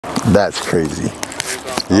That's crazy.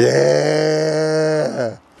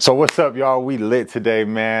 Yeah. So what's up, y'all? We lit today,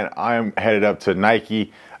 man. I'm headed up to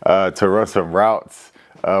Nike to run some routes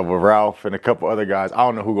with Ralph and a couple other guys. I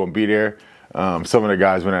don't know who's gonna be there. Some of the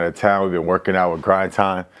guys went out of town. We've been working out with Grind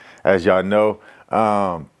Time, as y'all know.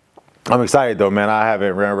 I'm excited though, man. I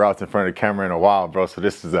haven't ran routes in front of the camera in a while, bro. So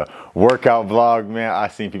this is a workout vlog, man.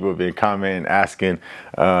 I've seen people have been commenting, asking,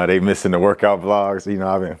 they missing the workout vlogs. You know,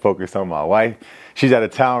 I've been focused on my wife. She's out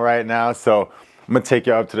of town right now, so I'm gonna take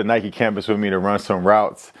y'all up to the Nike campus with me to run some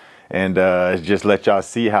routes and just let y'all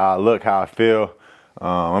see how I look, how I feel.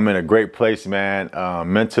 I'm in a great place, man.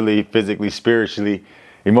 Mentally, physically, spiritually,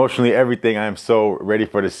 emotionally, everything. I am so ready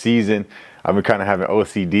for the season. I've been kind of having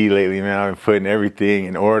OCD lately, man. I've been putting everything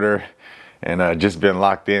in order and just been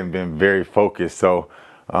locked in, been very focused. So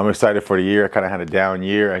I'm excited for the year. I kind of had a down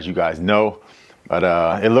year, as you guys know, but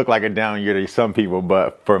it looked like a down year to some people.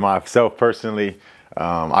 But for myself personally,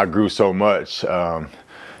 I grew so much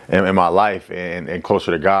in my life and closer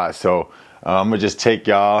to God. So I'm gonna just take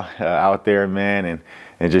y'all out there, man,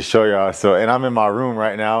 and just show y'all. So, and I'm in my room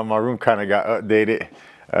right now. My room kind of got updated.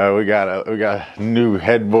 We got a new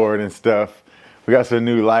headboard and stuff. We got some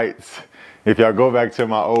new lights. If y'all go back to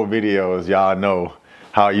my old videos, y'all know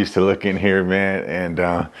how I used to look in here, man. And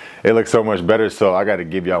it looks so much better. So I got to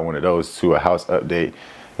give y'all one of those too, a house update.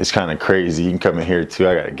 It's kind of crazy. You can come in here too.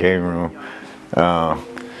 I got a game room.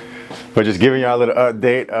 But just giving y'all a little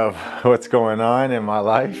update of what's going on in my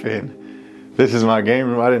life. And this is my game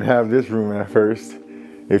room. I didn't have this room at first.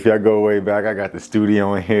 If y'all go way back, I got the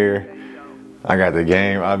studio in here. I got the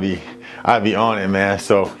game. I'll be on it, man.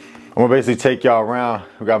 So I'm gonna basically take y'all around.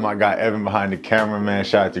 We got my guy Evan behind the camera, man.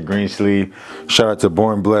 Shout out to Green Sleeve. Shout out to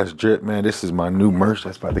Born Blessed Drip, man. This is my new merch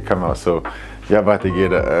that's about to come out. So y'all about to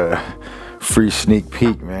get a free sneak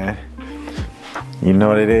peek, man. You know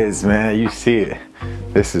what it is, man. You see it.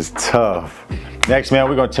 This is tough. Next, man,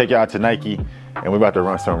 we're gonna take y'all to Nike and we're about to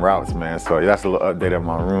run some routes, man. So that's a little update of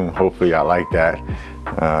my room. Hopefully y'all like that.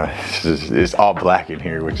 It's all black in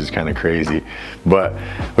here, which is kind of crazy. But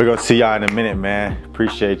we're gonna see y'all in a minute, man.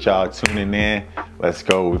 Appreciate y'all tuning in. Let's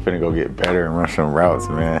go. We're finna go get better and run some routes,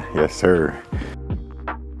 man. Yes, sir.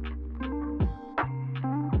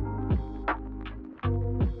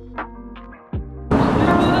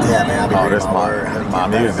 Yeah, man. Oh, this my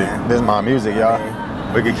music. This is my music, y'all.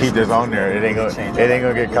 We can keep this on there. It ain't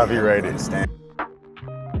gonna get copyrighted.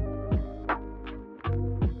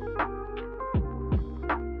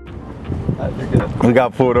 We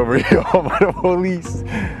got pulled over here by the police.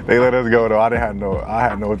 They let us go though. I had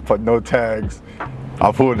no tags.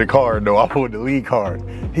 I pulled the card though. I pulled the lead card.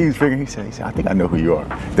 He was figuring. He said, I think I know who you are.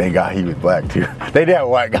 Thank God he was black too. They did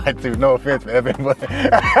white guy too. No offense, Evan, but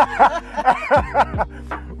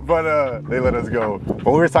but they let us go. But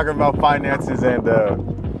we were talking about finances, and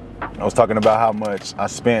I was talking about how much I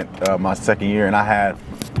spent my second year, and I had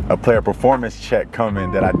a player performance check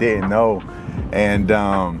coming that I didn't know, and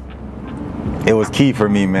it was key for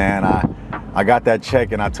me, man. I got that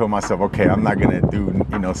check and I told myself, okay, I'm not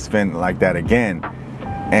gonna spend like that again.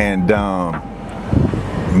 And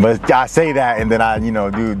but I say that, and then I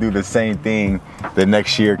do the same thing the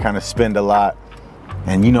next year, kind of spend a lot.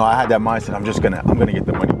 And I had that mindset, I'm gonna get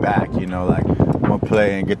the money back, like I'm gonna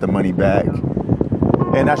play and get the money back.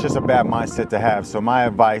 And that's just a bad mindset to have. So my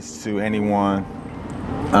advice to anyone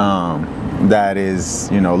that is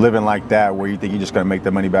living like that, where you think you're just gonna make the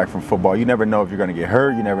money back from football, you never know if you're gonna get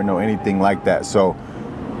hurt, you never know anything like that. So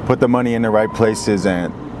put the money in the right places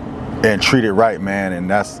and treat it right, man. And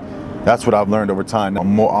that's what I've learned over time. I'm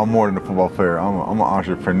more than a football player. I'm an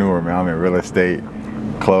entrepreneur, man. I'm in real estate,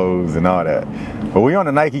 clothes, and all that. But we on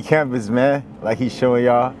the Nike campus, man, like he's showing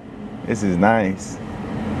y'all. This is nice.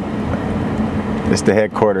 It's the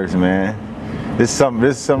headquarters, man. This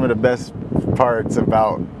is some of the best parts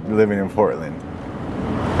about living in Portland.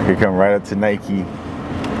 I could come right up to Nike.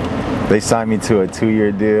 They signed me to a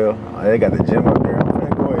 2-year deal. They got the gym up there. I'm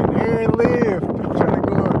gonna go in there and live. I'm trying to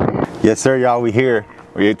go up there. Yes, sir, y'all. We here.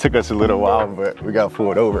 It took us a little while, but we got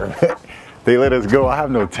pulled over. They let us go. I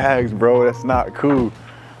have no tags, bro. That's not cool.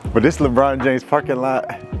 But this LeBron James parking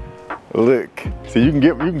lot. Look, so you can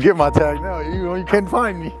get my tag now. You can't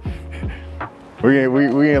find me. We in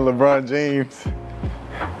LeBron James.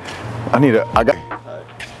 I got.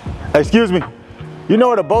 Excuse me. You know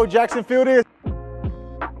what a Bo Jackson field is?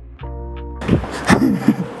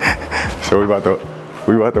 So we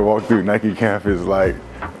about to walk through Nike campus like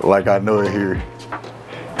I know it here.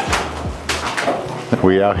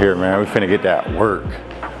 We out here, man. We finna get that work.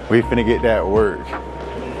 Finna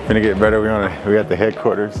get better. We at the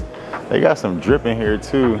headquarters. They got some drip in here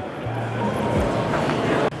too.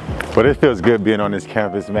 But it feels good being on this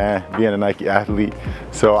campus, man, being a Nike athlete.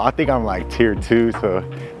 So I think I'm like tier 2, so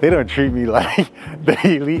they don't treat me like the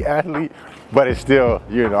elite athlete, but it's still,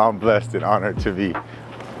 you know, I'm blessed and honored to be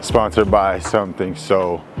sponsored by something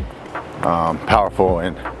so powerful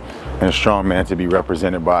and strong, man, to be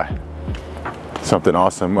represented by something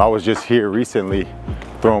awesome. I was just here recently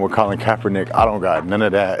throwing with Colin Kaepernick. I don't got none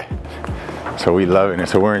of that. So we loving it.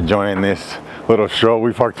 So we're enjoying this little stroll.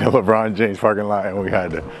 We parked in LeBron James parking lot and we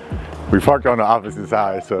parked on the opposite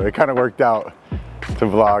side. So it kind of worked out to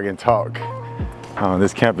vlog and talk.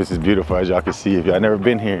 This campus is beautiful, as y'all can see. If y'all never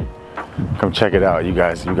been here, come check it out. You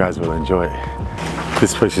guys will enjoy it.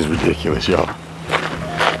 This place is ridiculous, y'all.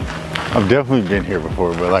 I've definitely been here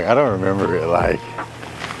before, but like I don't remember it. Like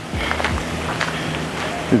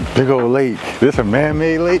this big old lake. This a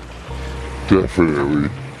man-made lake? Definitely.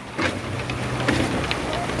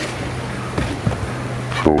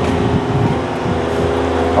 So.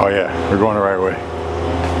 Oh yeah, we're going the right way.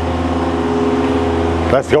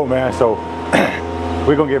 Let's go, man. So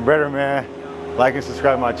we're gonna get better, man. Like and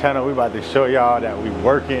subscribe to my channel. We about to show y'all that we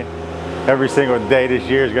working every single day. This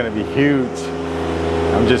year is gonna be huge.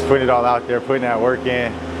 I'm just putting it all out there, putting that work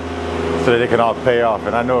in so that it can all pay off,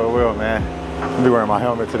 and I know it will, man. I'm gonna be wearing my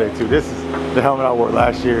helmet today too. This is the helmet I wore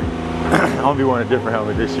last year. I'm gonna be wearing a different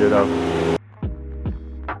helmet this year though.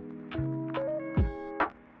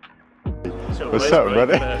 What's up,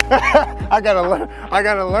 brother? I gotta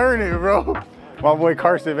learn it, bro. My boy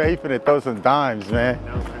Carson, man, he finna throw some dimes, man.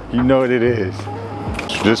 You know what it is.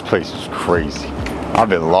 This place is crazy. I've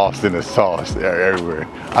been lost in the sauce everywhere.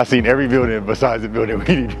 I've seen every building besides the building we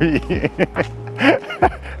need to be in.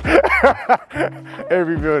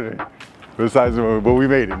 Every building besides the one, but we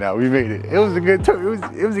made it now. We made it. It was a good tour.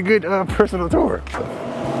 It was a good personal tour. So,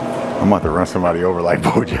 I'm about to run somebody over like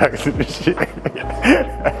Bo Jackson and shit.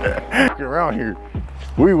 Around here,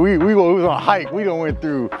 we was on a hike. We done went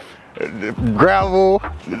through gravel.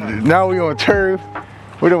 Now we on turf.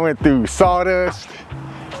 We done went through sawdust.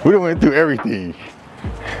 We done went through everything.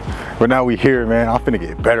 But now we here, man. I'm finna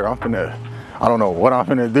get better. I don't know what I'm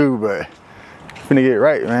finna do, but I'm finna get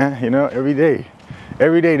right, man. You know, every day.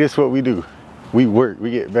 Every day, this is what we do. We work, we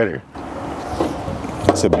get better.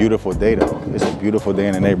 It's a beautiful day though. It's a beautiful day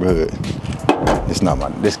in the neighborhood. It's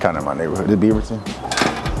not this kind of my neighborhood. This Beaverton.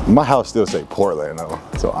 My house still say Portland though,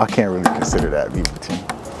 so I can't really consider that Beaverton.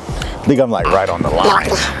 I think I'm like right on the line.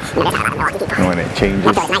 When it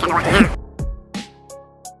changes.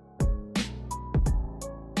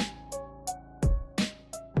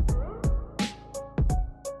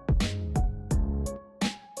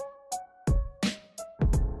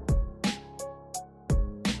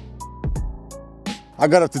 I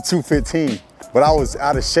got up to 215, but I was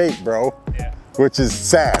out of shape, bro, which is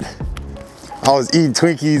sad. I was eating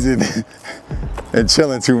Twinkies and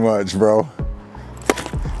chilling too much, bro.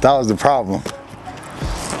 That was the problem.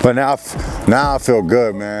 But now I feel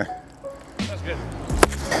good, man. That's good.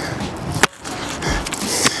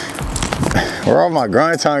 Where all my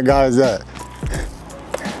grind time guys at?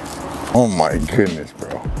 Oh my goodness, bro.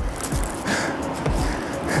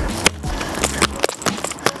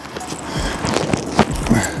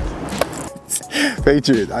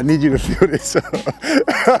 Patriots, I need you to feel this up.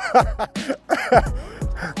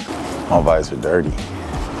 My visors are dirty.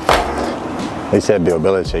 They said Bill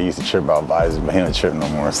Belichick used to trip about visors, but he don't trip no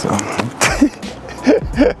more, so.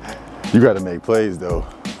 You gotta make plays though.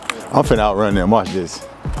 I'm finna outrun them, watch this.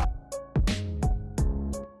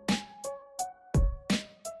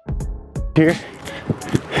 Here,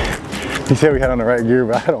 he said we had on the right gear,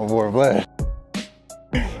 but I had on more black.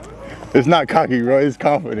 It's not cocky, bro, it's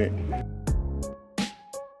confident.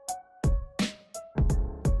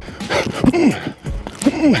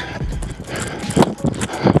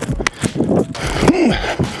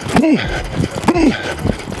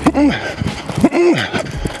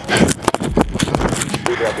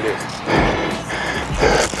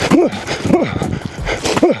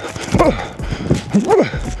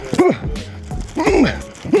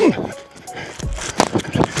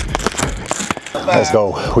 Let's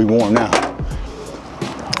go, we warm now.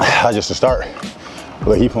 I just to start.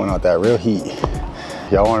 Look, he pulling out that real heat.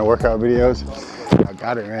 Y'all want workout videos? I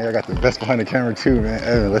got it, man. I got the best behind the camera too, man.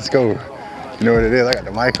 Evan, let's go. You know what it is? I got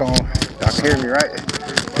the mic on. Y'all can hear me, right?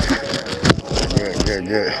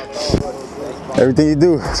 Good. Everything you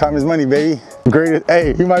do, time is money, baby. Greatest,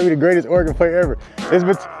 hey, he might be the greatest Oregon player ever.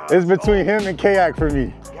 It's between him and Kayak for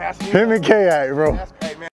me. Him and Kayak, bro.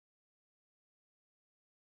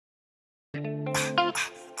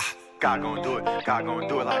 God gonna do it. God gonna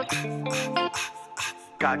do it like.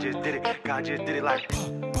 God just did it. God just did it like.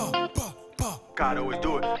 God always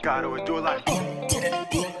do it. God always do it like.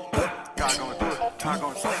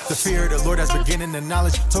 The fear of the Lord that's beginning the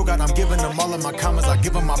knowledge. Told God I'm giving him all of my comments. I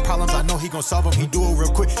give him my problems. I know he gon' solve them. He do it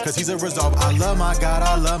real quick, cause he's a resolve. I love my God,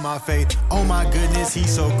 I love my faith. Oh my goodness,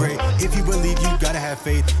 he's so great. If you believe, you gotta have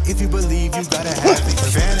faith. If you believe, you gotta have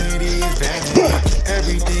faith. Vanity is vanity.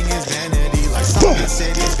 Everything is vanity. Like Solomon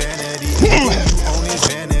said, it's vanity. Everything you own is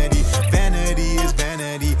vanity. Vanity is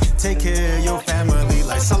vanity. Take care of your family.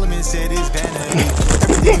 Like Solomon said, it's vanity.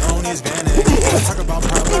 Everything you own is vanity. Talk about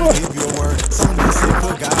Proverbs, give you a word. Solomon said,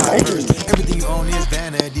 put God first. Everything you own is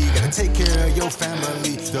vanity. Gotta take care of your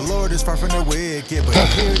family. The Lord is far from the wicked, but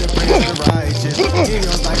he's here to praise the righteous. Give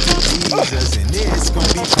your life to Jesus, and it's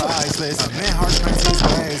gonna be priceless. A man heart turns his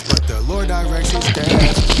ways, but the Lord directs his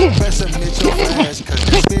steps. Best submit your flesh, cause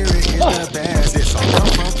the spirit is the best. It's all come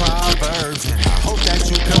from Proverbs, and I hope that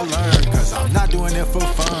you can learn, cause I'm not doing it for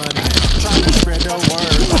fun. I'm trying to spread the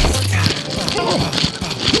word.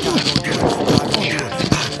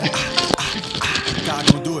 God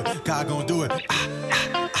gon' do it. God gon' do it.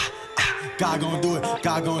 God gon' do it.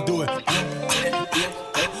 God gon' do it.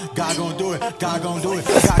 God gon' do it. God gon' do it.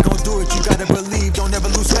 God gon' do it. You gotta believe. Don't ever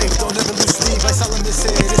lose faith. Don't ever lose sleep. Like Solomon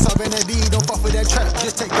said, it's all vanity. Don't fall for that trap.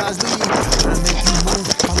 Just take God's lead. Trying to make you move.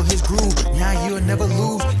 Follow his groove. Now you'll never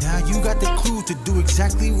lose. Now you got the clue to do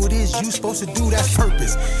exactly what it is you supposed to do. That's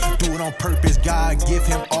purpose. Do it on purpose. God, give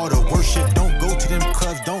him all the worship. Don't go to them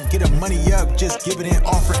clubs. Don't get the money up. Just give it an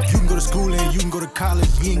offering. You can go to school and you can go to college.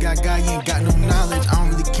 You ain't got God. You ain't got no knowledge. I don't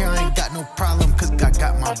really care. I ain't got no problem. Cause God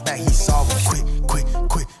got my back. He solving.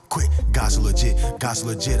 Quit. God's legit. God's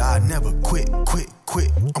legit. I never quit.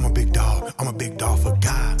 I'm a big dog. I'm a big dog for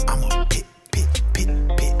God. I'm a pit.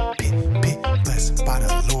 Blessed by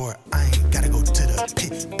the Lord. I ain't gotta go to the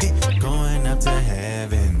pit. Going up to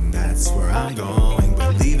heaven. That's where I'm going.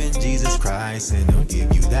 Believe in Jesus Christ and he'll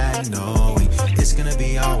give you that knowing. It's gonna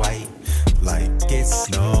be alright. Like it's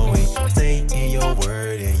snowing. Stay in your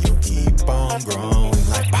word and you'll keep on growing.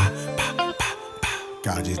 Like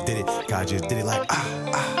God just did it. God just did it like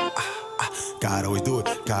God always do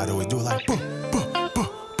it. God always do it like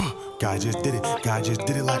God just did it. God just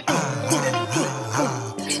did it like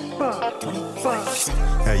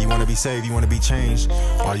Hey, you wanna be saved, you wanna be changed.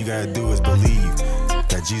 All you gotta do is believe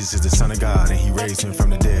that Jesus is the Son of God and he raised him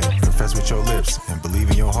from the dead. Confess with your lips and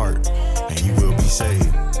believe in your heart and you will be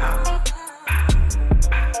saved.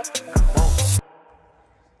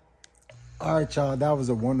 All right, y'all, that was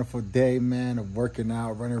a wonderful day, man, of working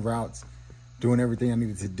out, running routes, doing everything I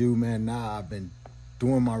needed to do, man. Now I've been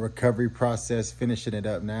doing my recovery process, finishing it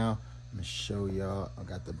up now. I'm gonna show y'all. I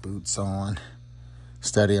got the boots on,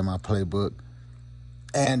 studying my playbook.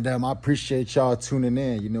 And I appreciate y'all tuning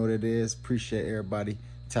in. You know what it is. Appreciate everybody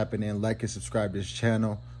tapping in, like and subscribe to this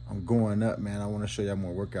channel. I'm going up, man. I want to show y'all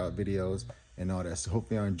more workout videos and all that. So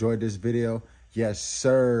hopefully y'all enjoyed this video. Yes,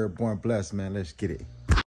 sir. Born blessed, man. Let's get it.